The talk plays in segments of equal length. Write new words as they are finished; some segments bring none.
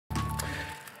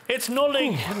It's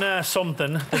Nullig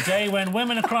something, the day when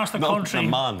women across the country,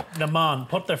 the man,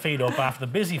 put their feet up after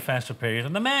the busy festive period,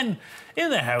 and the men in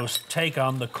the house take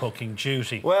on the cooking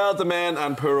duty. Well, the men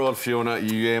and poor old Fiona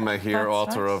Yuyema here,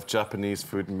 author right. of Japanese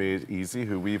Food Made Easy,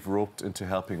 who we've roped into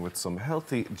helping with some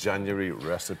healthy January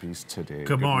recipes today.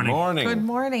 Good morning. Good morning. Good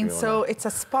morning. Fiona. So it's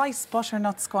a spiced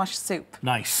butternut squash soup.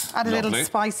 Nice. Add a Lovely. little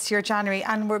spice to your January,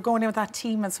 and we're going in with that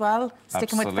theme as well.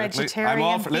 Sticking with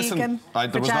vegetarian, vegan. Listen,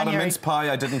 there was not a mince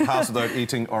pie I didn't pass without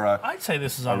eating, or a. I'd say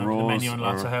this is on the menu in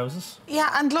lots of houses.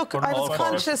 Yeah, and look, I was all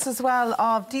conscious as well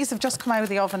of these have just come out of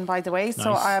the oven, by the way. Nice.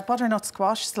 So butternut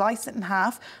squash, slice it in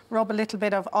half, rub a little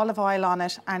bit of olive oil on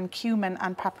it, and cumin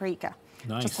and paprika.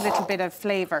 Nice. Just a little bit of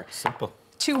flavour. Simple.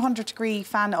 200-degree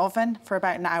fan oven for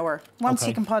about an hour. Once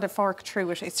you can put a fork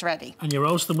through it, it's ready. And you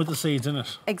roast them with the seeds in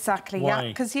it? Exactly, Why? yeah,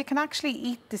 because you can actually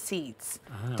eat the seeds.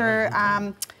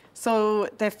 They're so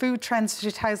the food trends for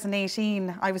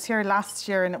 2018, I was here last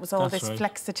year and it was all this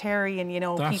flexitarian, you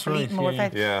know, people eating more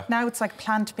veg. Yeah. Now it's like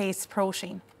plant-based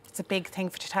protein. It's a big thing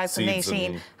for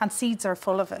 2018, and seeds are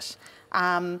full of it.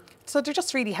 So they're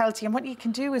just really healthy. And what you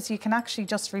can do is you can actually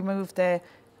just remove the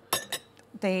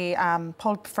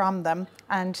pulp from them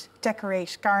and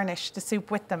garnish the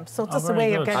soup with them. So it's just a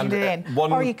way of getting it in.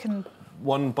 Or you can...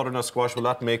 One butternut squash, will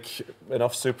that make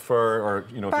enough soup for, or,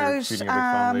 you know, if you're feeding a big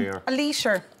family? Or? A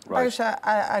litre, about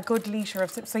a good litre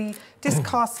of soup. So this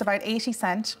costs about 80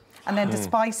 cents. And then the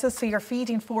spices, so you're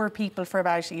feeding 4 people for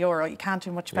about €1. You can't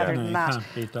do much better than that. Can't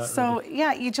beat that. So, really.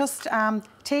 yeah, you just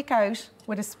take out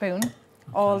with a spoon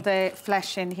all the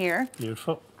flesh in here.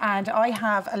 Beautiful. And I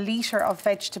have a litre of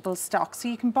vegetable stock. So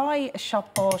you can buy a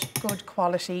shop-bought, good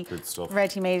quality,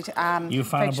 ready-made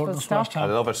vegetable stock. I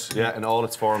love it, yeah, in all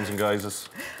its forms and guises.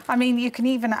 I mean, you can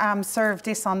even serve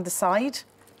this on the side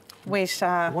with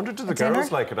I wonder, do the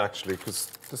girls like it, actually? Because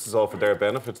this is all for their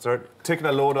benefits. They're taking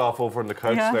a load off over on the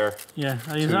couch there. Yeah,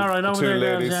 he's all right over there,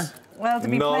 ladies. girls, Well,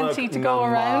 there'll be plenty to go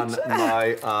around.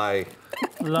 My eye.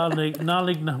 What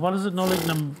is it?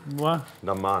 What?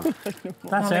 Naman.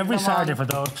 That's every Saturday for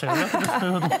those two. Look at the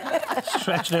food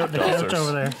stretched out the couch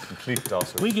over there. Complete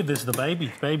dossers. We give this to the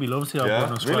baby. Baby loves the old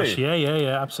butternut squash. Really?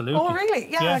 Yeah, absolutely. Oh,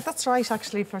 really? Yeah, that's right,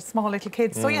 actually, for small little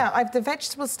kids. So, yeah, I've the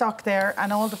vegetable stock there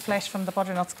and all the flesh from the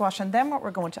butternut squash. And then what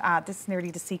we're going to add, this is nearly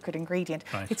the secret ingredient,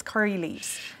 it's curry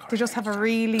leaves. They just have a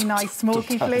really nice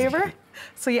smoky flavour.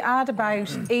 So you add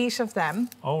about 8 of them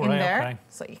in there.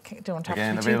 So you don't have to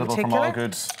be too available particular. from all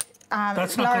goods.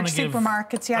 That's not large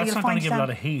supermarkets, yeah, you'll find them. That's not going to give a lot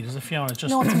of heat, is it, Fiona? It's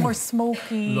just no, it's more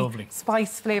smoky, lovely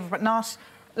spice flavour, but not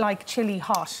like chilli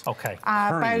hot. Okay.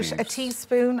 About a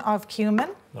teaspoon of cumin.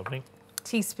 Lovely.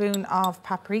 Teaspoon of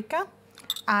paprika.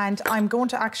 And I'm going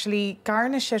to actually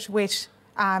garnish it with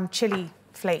chilli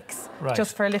flakes,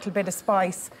 just for a little bit of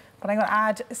spice. But I'm going to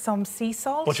add some sea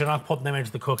salt. But you're not putting them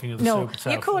into the cooking of the soup itself?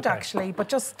 No, you could actually, but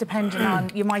just depending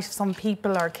on... You might have some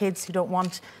people or kids who don't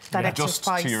want that extra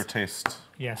spice. Just to your taste.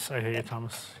 Yes, I hear you,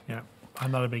 Thomas. Yeah.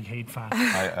 I'm not a big heat fan.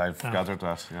 I've gathered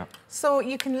that, yeah. So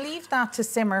you can leave that to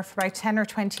simmer for about 10 or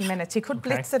 20 minutes. You could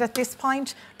blitz it at this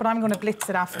point, but I'm going to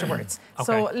blitz it afterwards.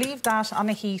 So leave that on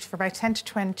a heat for about 10 to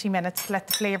 20 minutes to let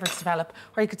the flavours develop.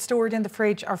 Or you could store it in the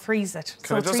fridge or freeze it.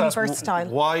 So it's really versatile.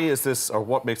 Why is this, or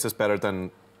what makes this better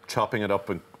than chopping it up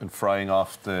and frying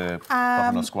off the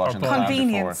butternut squash in the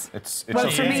convenience. Well,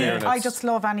 for me, I just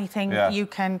love anything you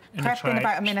can prep in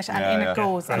about a minute and in it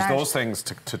goes. There's those things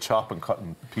to chop and cut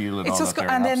and peel and it's all just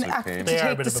that. and then after to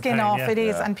take the skin off, it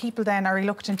is, and people then are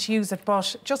reluctant to use it.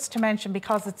 But just to mention,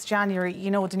 because it's January,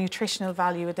 you know, the nutritional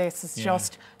value of this is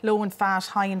just low in fat,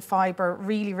 high in fibre,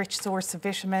 really rich source of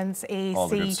vitamins, A,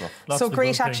 C. So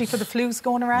great actually for the flus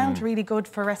going around, really good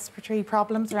for respiratory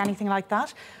problems or anything like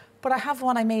that. But I have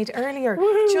one I made earlier.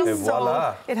 Just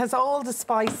so it has all the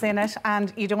spice in it,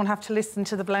 and you don't have to listen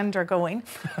to the blender going.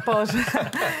 But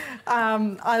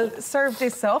I'll serve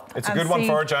this up. It's a good one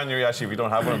for January, actually, if you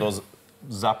don't have one of those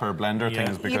zapper blender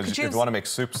things, because if you want to make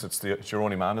soups, it's your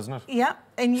only man, isn't it? Yeah,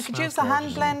 and you could use a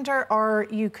hand blender, or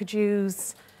you could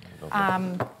use...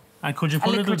 and could you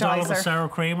put a little dollop of sour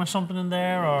cream or something in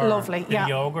there, or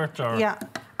yogurt, or... Yeah.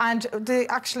 And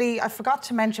actually, I forgot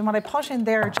to mention, what I put in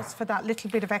there just for that little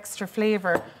bit of extra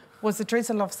flavour was a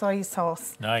drizzle of soy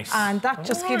sauce. Nice. And that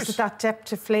just gives it that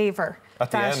depth of flavour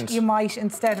that you might,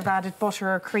 instead of added butter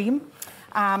or cream.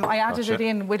 I added it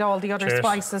in with all the other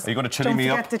spices. Are you going to chili me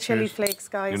up? Don't forget the chili flakes,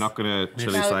 guys. You're not going to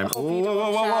chili Simon.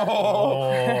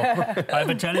 I've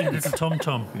been telling you, it's a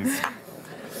tum-tum.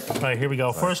 Right, here we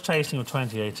go. First tasting of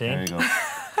 2018. There you go.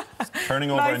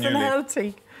 Turning over a new leaf. Nice and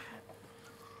healthy.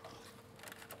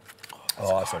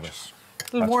 Oh, that's nice.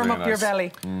 It'll warm up your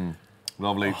belly.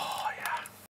 Lovely.